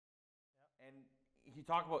You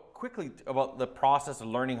talk about quickly about the process of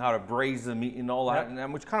learning how to braise the meat and all that, and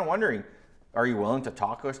I'm just kind of wondering, are you willing to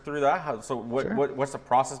talk us through that? What's the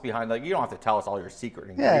process behind, like, you don't have to tell us all your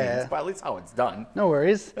secret ingredients, but at least how it's done. No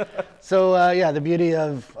worries. So yeah, the beauty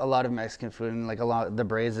of a lot of Mexican food and like a lot of the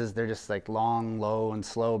braises, they're just like long, low, and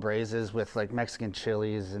slow braises with like Mexican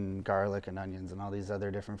chilies and garlic and onions and all these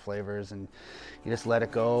other different flavors, and you just let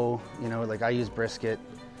it go. You know, like I use brisket,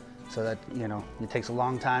 so that, you know, it takes a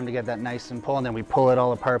long time to get that nice and pull, and then we pull it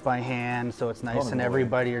all apart by hand so it's nice and every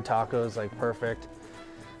bite of your taco is like perfect.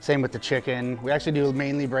 Same with the chicken. We actually do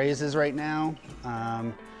mainly braises right now,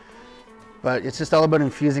 but it's just all about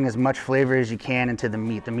infusing as much flavor as you can into the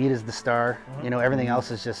meat. The meat is the star. You know, everything else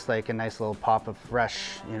is just like a nice little pop of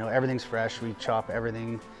fresh. You know, everything's fresh. We chop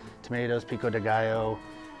everything, tomatoes, pico de gallo,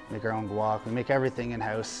 make our own guac. We make everything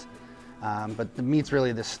in-house, but the meat's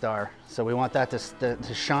really the star. So we want that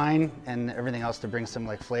to shine, and everything else to bring some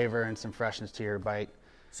like flavor and some freshness to your bite.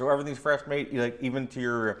 So everything's fresh made, like even to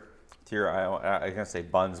your I was gonna say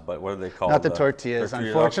buns, but what are they called? Not the tortillas.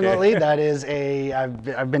 Unfortunately, okay. That is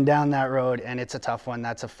I've been down that road, and it's a tough one.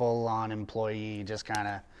 That's a full-on employee, just kind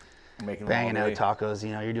of banging out tacos. You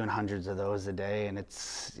know, you're doing hundreds of those a day, and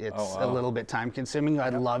it's a little bit time-consuming.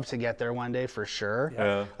 I'd love to get there one day for sure.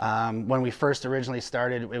 Yeah. When we first originally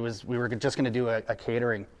started, we were just gonna do a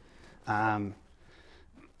catering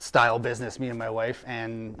style business, me and my wife,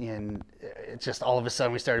 and it's just all of a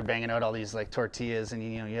sudden we started banging out all these like tortillas, and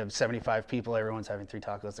you know, you have 75 people, everyone's having 3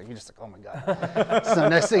 tacos, like you're just like, oh my god. So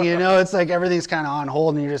next thing you know, it's like everything's kind of on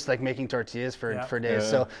hold, and you're just like making tortillas for days.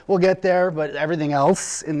 So we'll get there, but everything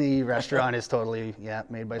else in the restaurant is totally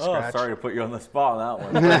made by scratch. Sorry to put you on the spot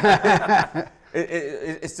on that one.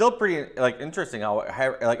 It's still pretty like interesting how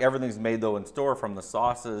like everything's made though in store, from the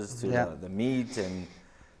sauces to the meat, and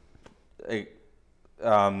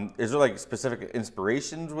is there like specific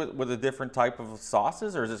inspirations with a different type of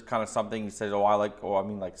sauces, or is this kind of something you said, I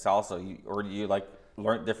mean like salsa, or do you like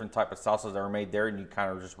learn different type of salsas that are made there and you kind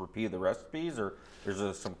of just repeat the recipes, or is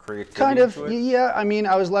there some creativity kind of to it? Yeah, I mean,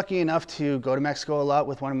 I was lucky enough to go to Mexico a lot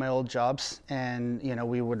with one of my old jobs, and you know,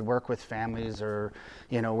 we would work with families, or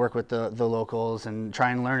you know, work with the locals and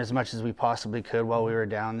try and learn as much as we possibly could while we were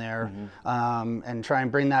down there, and try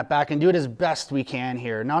and bring that back and do it as best we can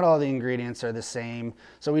here. Not all the ingredients are the same,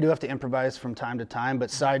 so we do have to improvise from time to time,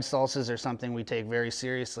 but side salsas are something we take very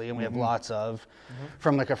seriously, and we have lots of,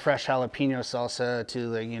 from like a fresh jalapeno salsa to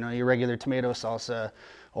like, you know, your regular tomato salsa,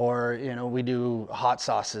 or you know, we do hot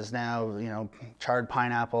sauces now, you know, charred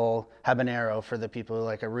pineapple, habanero for the people who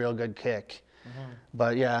like a real good kick.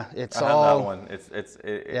 But yeah, it's all that one.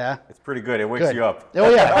 It's pretty good. It wakes you up. Oh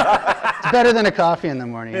yeah, it's better than a coffee in the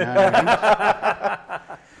morning. You know what I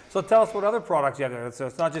mean? So tell us what other products you have there. So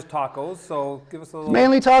it's not just tacos. So give us a little.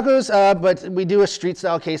 Mainly tacos, but we do a street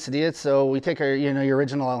style quesadilla. So we take our, you know, your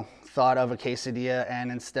original thought of a quesadilla,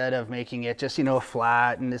 and instead of making it just, you know,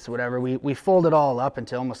 flat and this whatever, we fold it all up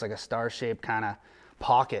into almost like a star-shaped kind of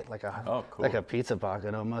pocket, like a like a pizza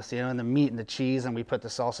pocket almost, you know, and the meat and the cheese, and we put the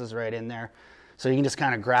salsas right in there, so you can just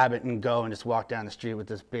kind of grab it and go and just walk down the street with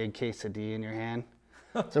this big quesadilla in your hand.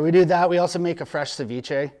 So we do that. We also make a fresh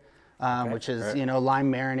ceviche, which is you know, lime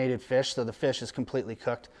marinated fish. So the fish is completely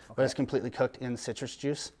cooked, but it's completely cooked in citrus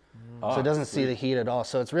juice. So it doesn't see the heat at all.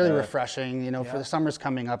 So it's really refreshing. You know, for the summer's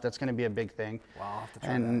coming up, that's going to be a big thing. Wow, I'll have to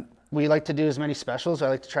try and we like to do as many specials. I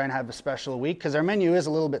like to try and have a special a week, because our menu is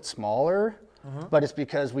a little bit smaller, but it's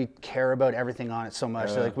because we care about everything on it so much.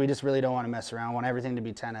 So like, we just really don't want to mess around. We want everything to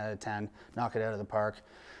be 10 out of 10, knock it out of the park.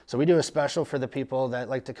 So we do a special for the people that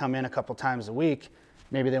like to come in a couple times a week.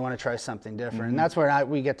 Maybe they want to try something different. And that's where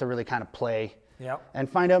we get to really kind of play. And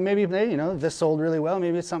find out maybe if you know, this sold really well,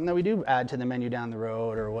 maybe it's something that we do add to the menu down the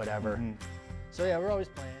road or whatever. So yeah, we're always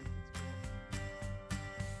playing.